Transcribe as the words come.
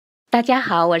大家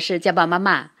好，我是佳宝妈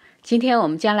妈。今天我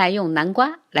们将来用南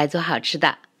瓜来做好吃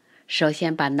的。首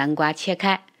先把南瓜切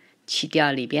开，去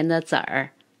掉里边的籽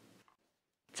儿，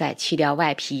再去掉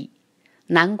外皮。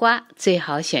南瓜最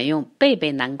好选用贝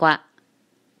贝南瓜。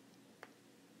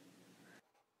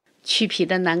去皮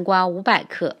的南瓜500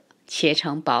克，切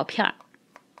成薄片儿。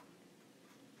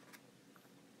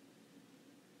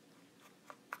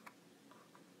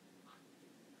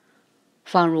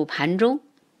放入盘中，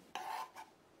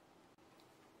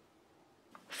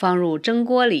放入蒸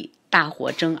锅里，大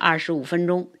火蒸25分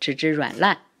钟，直至软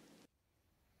烂。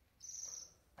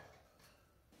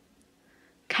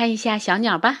看一下小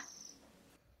鸟吧。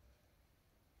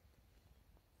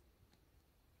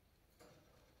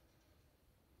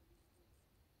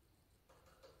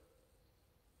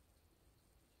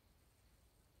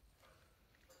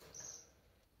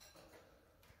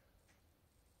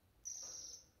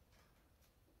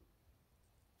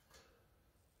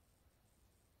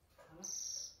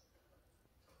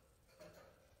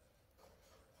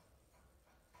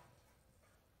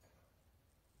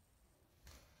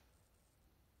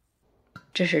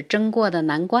这是蒸过的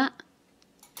南瓜，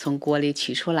从锅里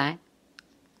取出来，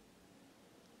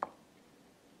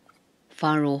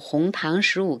放入红糖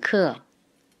15克，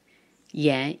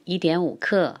盐1.5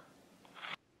克，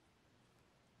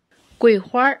桂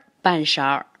花半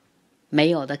勺，没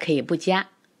有的可以不加。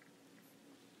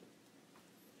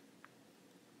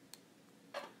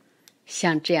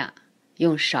像这样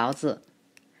用勺子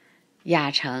压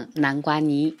成南瓜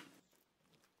泥，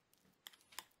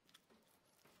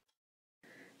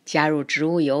加入植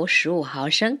物油15毫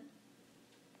升，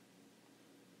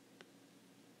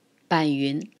拌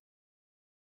匀。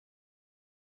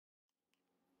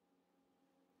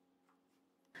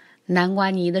南瓜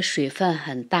泥的水分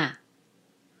很大，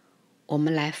我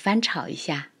们来翻炒一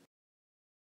下。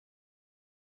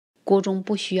锅中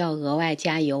不需要额外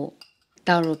加油，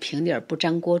倒入平底不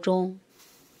粘锅中，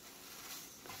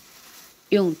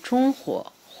用中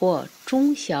火或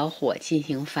中小火进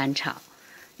行翻炒，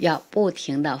要不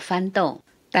停地翻动，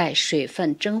待水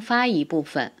分蒸发一部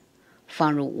分，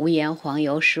放入无盐黄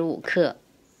油15克，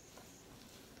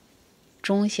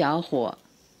中小火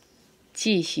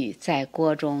继续在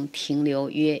锅中停留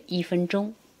约1分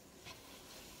钟。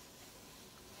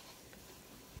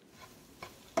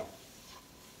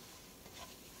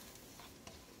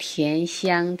甜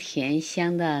香甜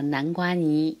香的南瓜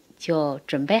泥就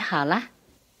准备好了。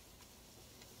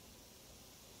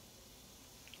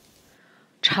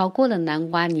炒过的南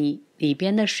瓜泥里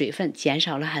边的水分减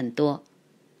少了很多，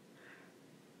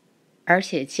而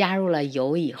且加入了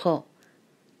油以后，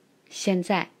现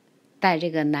在待这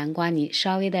个南瓜泥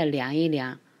稍微的凉一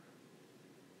凉，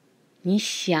你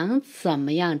想怎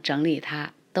么样整理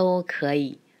它都可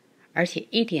以，而且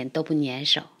一点都不粘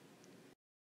手。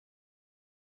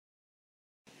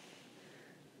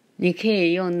你可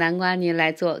以用南瓜泥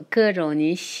来做各种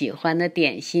你喜欢的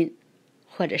点心，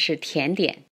或者是甜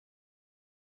点。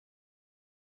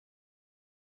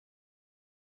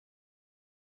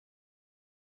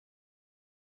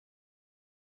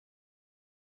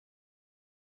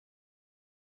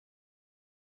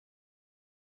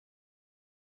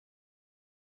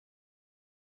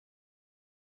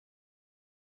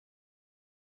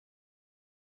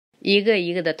一个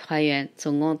一个的团圆，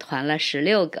总共团了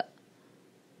16个。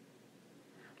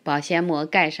保鲜膜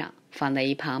盖上，放在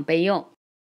一旁备用。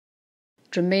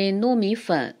准备糯米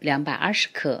粉220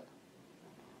克，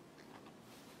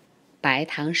白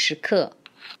糖10克，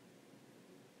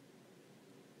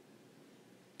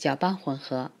搅拌混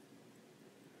合。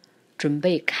准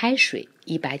备开水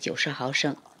190毫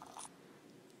升，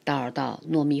倒入到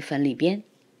糯米粉里边，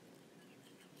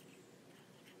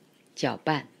搅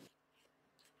拌。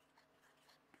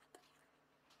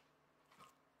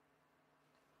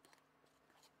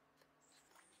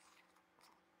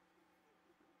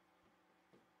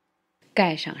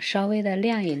盖上，稍微的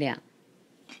晾一晾，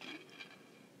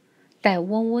待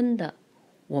温温的，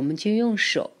我们就用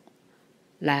手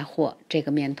来和这个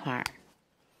面团儿。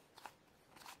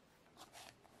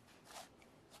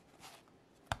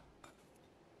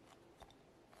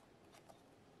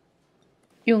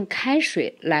用开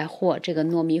水来和这个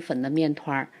糯米粉的面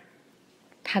团儿，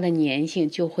它的粘性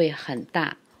就会很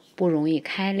大，不容易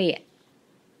开裂。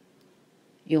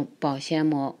用保鲜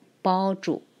膜包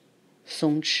住，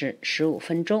松弛15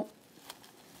分钟。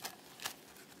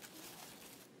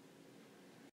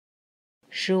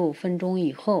15分钟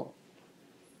以后，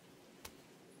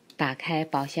打开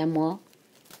保鲜膜，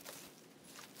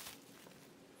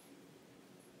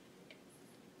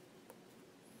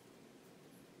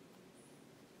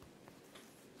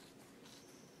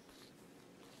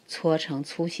搓成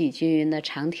粗细均匀的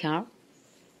长条。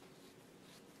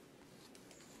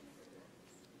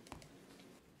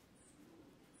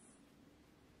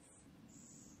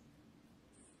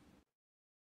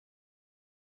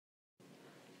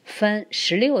分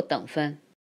16等份，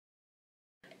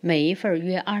每一份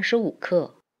约25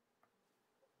克。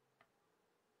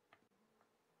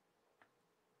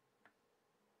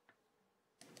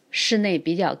室内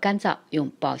比较干燥，用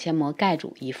保鲜膜盖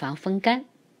住，以防风干。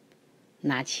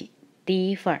拿起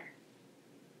第一份，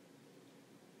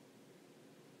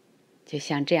就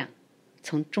像这样，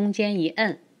从中间一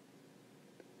摁，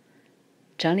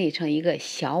整理成一个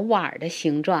小碗的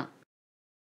形状，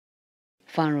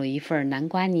放入一份南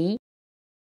瓜泥，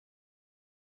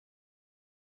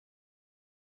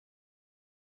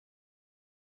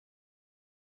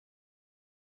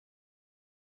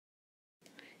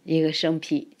一个生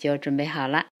坯就准备好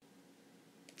了。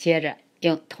接着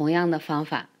用同样的方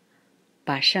法，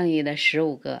把剩余的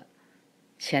15个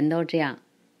全都这样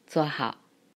做好。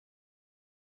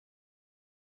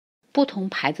不同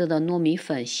牌子的糯米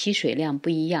粉吸水量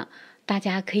不一样，大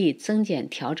家可以增减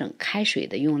调整开水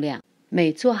的用量。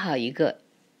每做好一个，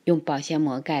用保鲜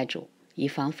膜盖住，以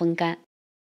防风干。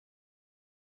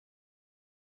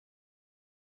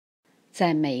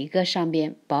在每一个上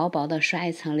边薄薄的刷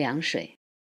一层凉水。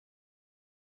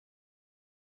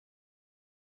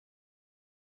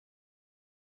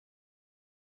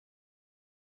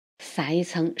撒一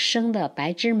层生的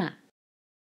白芝麻，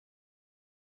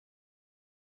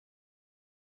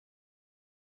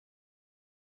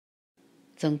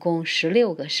总共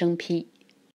16个生坯。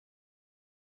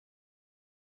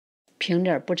平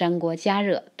底不粘锅加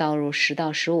热，倒入10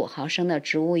到15毫升的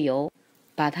植物油，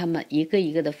把它们一个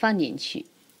一个的放进去，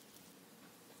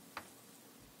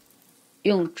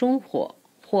用中火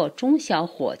或中小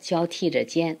火交替着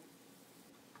煎，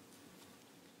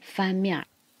翻面。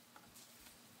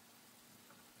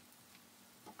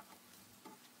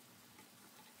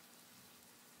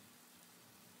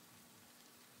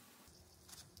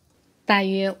大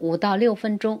约5到6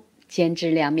分钟，煎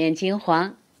至两面金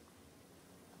黄，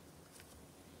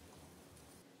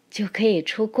就可以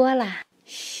出锅啦。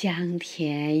香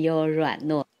甜又软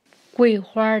糯，桂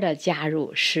花的加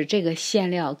入使这个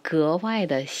馅料格外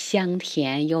的香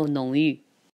甜又浓郁。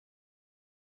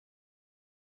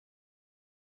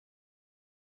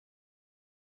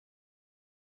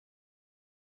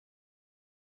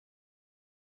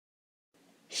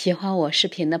喜欢我视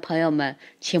频的朋友们，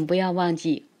请不要忘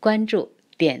记关注、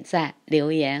点赞、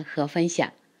留言和分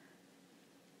享。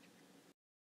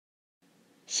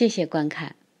谢谢观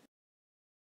看，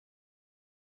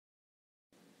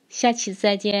下期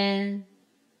再见。